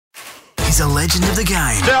He's a legend of the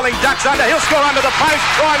game. Sterling ducks under. He'll score under the post.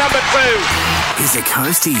 Try number 2. He's a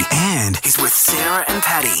coastie and he's with Sarah and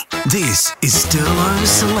Paddy. This is Sterlo's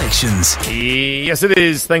Selections. Yes, it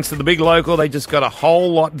is. Thanks to the big local, they just got a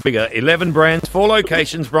whole lot bigger. 11 brands, 4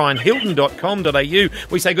 locations. BrianHilton.com.au.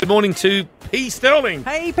 We say good morning to P. Sterling.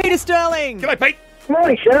 Hey, Peter Sterling. G'day, Pete.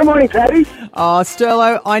 Morning, Sarah. Morning, Paddy. Oh,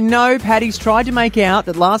 Sterlo, I know Paddy's tried to make out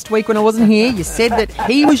that last week when I wasn't here, you said that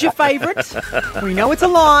he was your favourite. We know it's a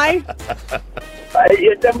lie.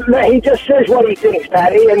 He just says what he thinks,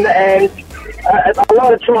 Paddy, and a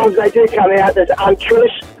lot of times they do come out as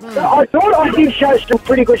untruths. I thought I did show some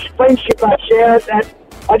pretty good friendship, Sarah, that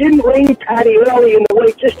I didn't ring Paddy early in the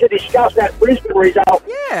week just to discuss that Brisbane result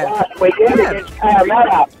last weekend against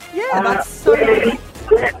Parramatta. Yeah, that's so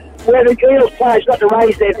good. Where the Eels players got to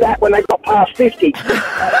raise their bat when they got past 50. Pete,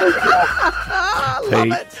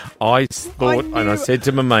 I thought, and I said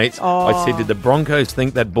to my mates, I said, did the Broncos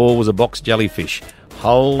think that ball was a box jellyfish?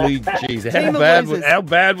 Holy jeez, how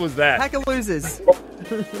bad was that? Pack of losers.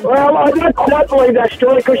 Well, I don't quite believe that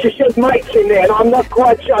story because you said mates in there, and I'm not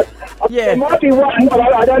quite sure. There might be one, but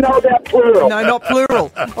I don't know about plural. No, not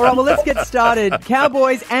plural. All right, well, let's get started.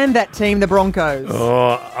 Cowboys and that team, the Broncos.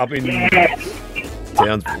 Up in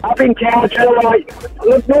town,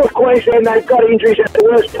 look, North Queensland, they've got injuries at the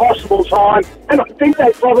worst possible time, and I think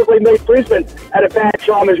they probably meet Brisbane at a bad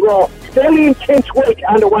time as well. Fairly intense week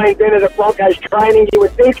under Wayne Bennett at Broncos training, you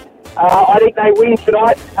would think. I think they win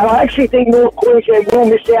tonight, and I actually think North Queensland will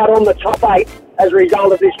miss out on the top 8 as a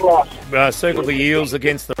result of this loss. Circle the Eels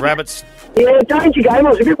against the Rabbits. Yeah, danger game. I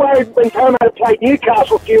was a bit worried when Parramatta played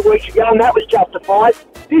Newcastle a few weeks ago, and that was justified.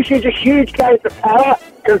 This is a huge game for Para,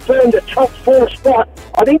 confirmed a top 4 spot.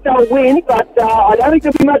 I think they'll win, but I don't think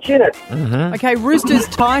there'll be much in it. Mm-hmm. Okay, Roosters,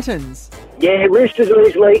 Titans. Yeah, Roosters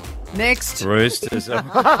easily. Next. Roosters.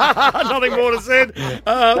 Nothing more to say.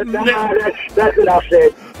 That's enough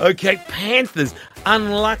said. Okay, Panthers.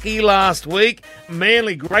 Unlucky last week.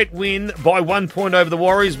 Manly, great win by 1 point over the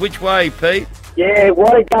Warriors. Which way, Pete? Yeah,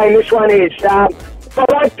 what a game this one is. I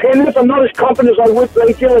like Penrith. I'm not as confident as I would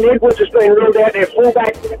be. Dylan Edwards has been ruled out their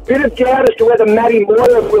fullback. Bit of doubt as to whether Matty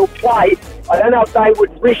Moyer will play. I don't know if they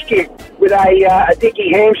would risk him with a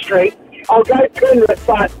dicky hamstring. I'll go Penrith,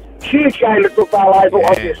 but huge game at Brookvale Oval,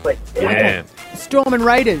 obviously. Yeah. Storm and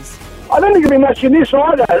Raiders. I don't think there'll be much in this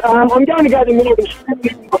either. I'm going to go to Melbourne Storm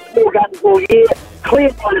for 4 games all year.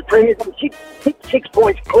 Clear by the Premiers. I'm 6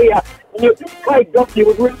 points clear. And your big play doctor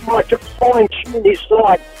would really like to fine-tune his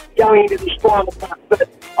side going into this final part. But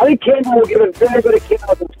I think Canberra will give a very good account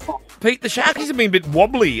of themselves. Pete, the Sharkies have been a bit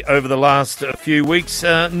wobbly over the last few weeks.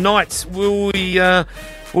 Knights, will the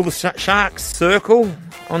Sharks circle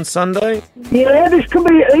on Sunday? Yeah, this could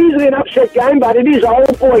be easily an upset game, but it is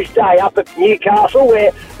Old Boys Day up at Newcastle,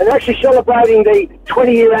 where they're actually celebrating the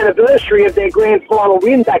 20-year anniversary of their grand final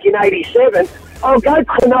win back in '87. I'll go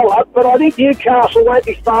Cronulla, but I think Newcastle won't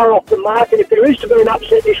be far off the mark, and if there is to be an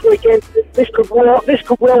upset this weekend, this could well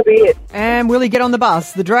be it. And will he get on the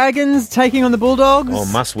bus? The Dragons taking on the Bulldogs? Oh,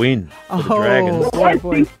 must win for the Dragons.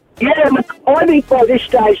 Boy. Yeah, look, I think by this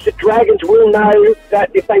stage the Dragons will know that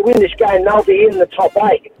if they win this game, they'll be in the top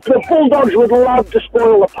 8. The Bulldogs would love to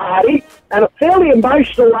spoil the party, and a fairly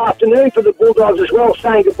emotional afternoon for the Bulldogs as well,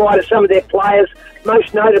 saying goodbye to some of their players,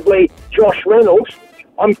 most notably Josh Reynolds.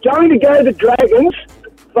 I'm going to go the Dragons,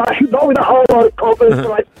 but not with a whole lot of confidence,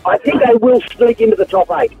 but I think they will sneak into the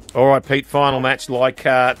top 8. All right, Pete, final match,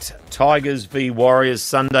 Leichhardt, Tigers v Warriors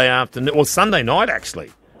Sunday afternoon, or Sunday night,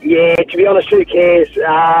 actually. Yeah, to be honest, who cares? It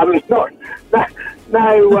has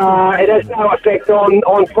no effect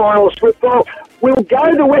on finals football. We'll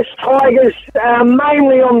go the West Tigers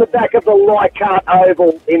mainly on the back of the Leichhardt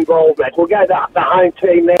Oval involvement. We'll go the home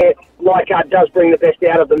team there. Leichhardt does bring the best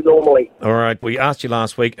out of them normally. All right, we asked you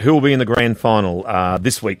last week, who will be in the grand final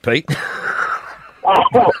this week, Pete?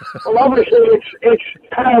 Well, obviously it's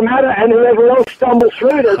Parramatta and whoever else stumbles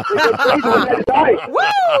through it.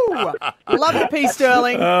 Woo! Love it, P.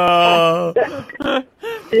 Sterling. Yeah,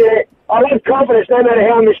 I have confidence no matter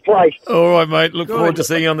how misplaced. All right, mate. Look forward to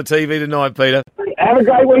seeing you on the TV tonight, Peter. Have a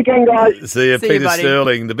great weekend, guys. See you, Peter buddy.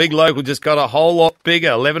 Sterling. The big local just got a whole lot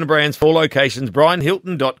bigger. 11 brands, 4 locations.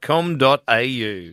 BrianHilton.com.au.